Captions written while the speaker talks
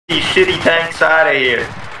shitty tanks out of here.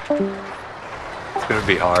 It's gonna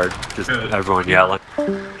be hard. Just everyone yelling.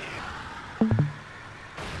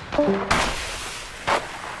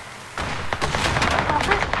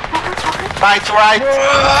 Right.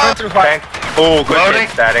 Tank. Oh, good hit,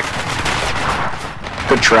 Static.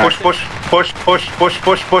 Good track. Push. Go.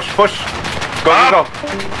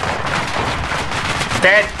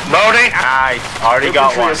 Dead. Loading. Nice. Already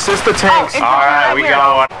got one. Assist the tanks. Alright, we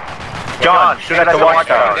got one. John, shoot at the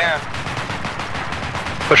watchtower.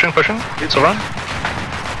 Pushing. It's a run.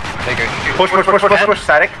 Push,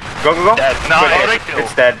 Static. Go. Dead. No, Good hit.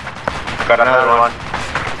 It's dead. Got another one.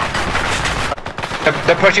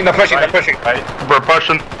 They're pushing. Right. We're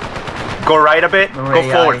pushing. Go right a bit.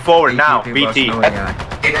 Go forward now. BT.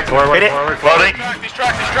 Hit it. Loading.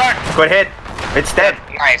 Distract. Good hit. It's dead.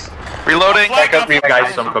 Nice. Reloading. Back up, you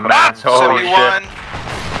guys, some commands. Holy shit.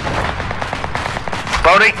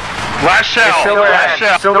 Loading. Last shell.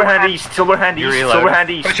 Silverhand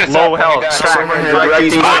east. Low health.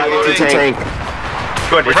 Tank.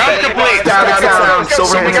 Good. It's Round dead. complete.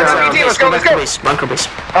 Run, please.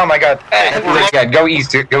 Oh my god. Go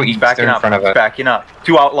east. Backing in front of it. Backing up.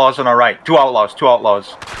 2 outlaws on our right. 2 outlaws.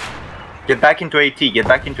 Get back into AT.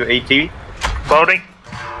 Loading.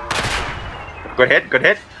 Good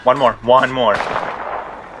hit. One more.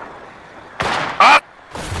 Up.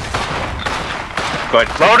 Good.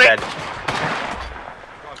 Loading. Dead.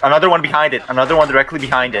 Another one behind it. Another one directly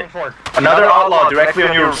behind it. Another outlaw directly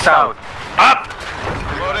on your south. Up.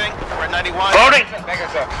 Loading. We're at 91. Loading.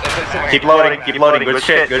 Keep loading. Good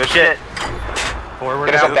shit. Forward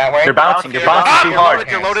Get us up that way. They're bouncing too hard.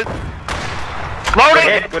 You're loaded.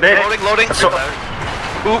 Loading. Good hit. Loading. So,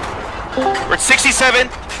 We're at 67.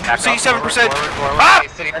 67%. Up.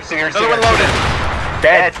 Another one loaded.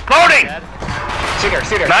 dead. Loading.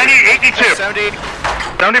 90, 82. 70.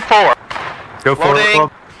 74. Go forward.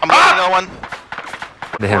 Loading. I'm loading no one.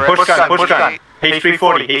 To him. Push gun.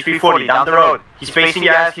 H340, down the road. He's facing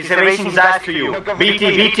your ass. He's facing his ass to you.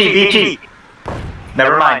 BT.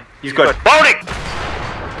 Never mind. He's good. Loading.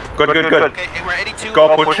 Good. Okay, we're 82.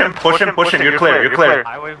 Go, push him. You're clear.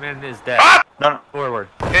 Highwayman is dead. Up. No. Forward.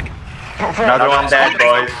 Okay. Another one dead,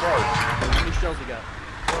 boys.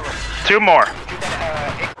 2 more.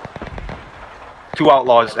 2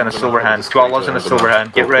 outlaws and a silver hand.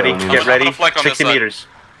 Get ready. 60 meters.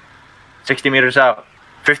 60 meters out.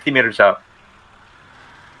 50 meters out.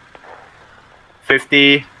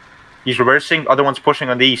 50. He's reversing. Other one's pushing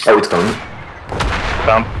on the east. Oh, it's coming.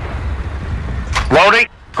 Down. Loading.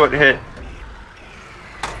 Good hit.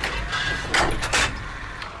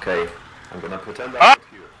 Okay, I'm gonna pretend Up. I'm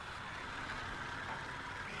here.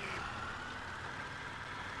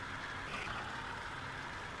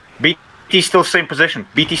 BT still same position.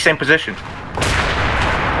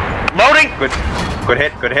 Loading. Good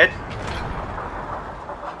hit.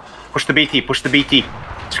 Push the BT.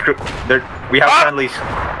 We have friendlies.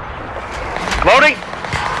 Loading.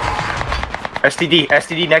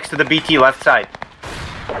 STD next to the BT left side.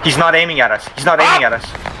 He's not aiming at us.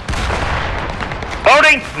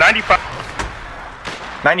 Loading. 95.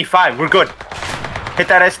 95, we're good. Hit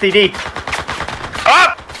that STD.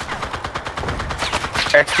 Up.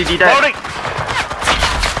 STD dead. Loading.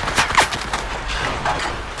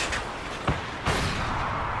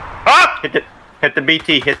 Up. Hit the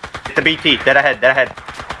BT. Dead ahead.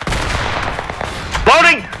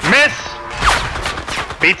 Loading. Miss.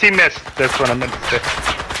 BT missed. This one I meant to say.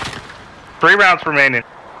 3 rounds remaining.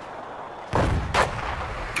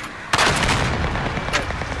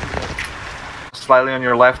 Slightly on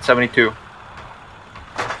your left, 72.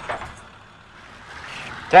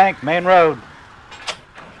 Tank, main road.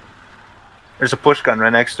 There's a push gun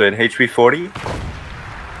right next to it. HV40.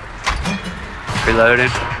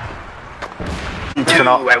 Reloaded.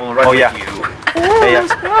 I will run with you. Yeah.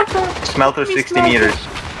 Smelter 60 meters.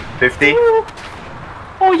 50.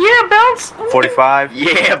 Oh yeah, bounce. 45.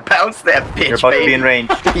 Yeah, bounce that bitch, You're about to be baby. in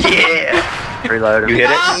range. Yeah. Reloaded. You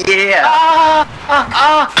hit it? Yeah.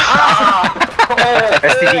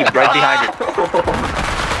 STD right behind it.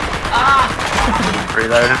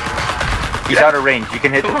 Reloaded. He's out of range. You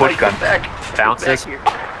can hit the push gun. Bounces.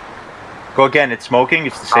 Go again. It's smoking.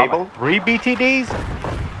 It's disabled. 3 BTDs.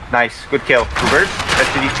 Nice. Good kill. Reverse.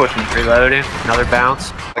 STD's pushing. Reloaded. Another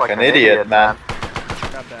bounce. Like an idiot, man.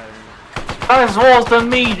 That is worse than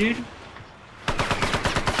me, dude.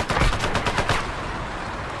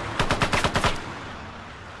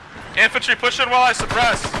 Infantry pushing while I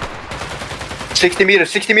suppress. 60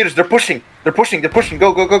 meters. They're pushing.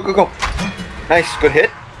 Go. Nice. Good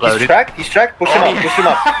hit. Loaded. He's tracked. Push him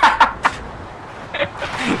up.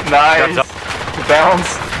 Nice.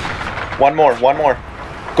 Bounce. One more.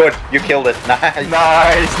 Good, you killed it. Nice.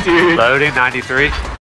 Nice, dude. Loading 93.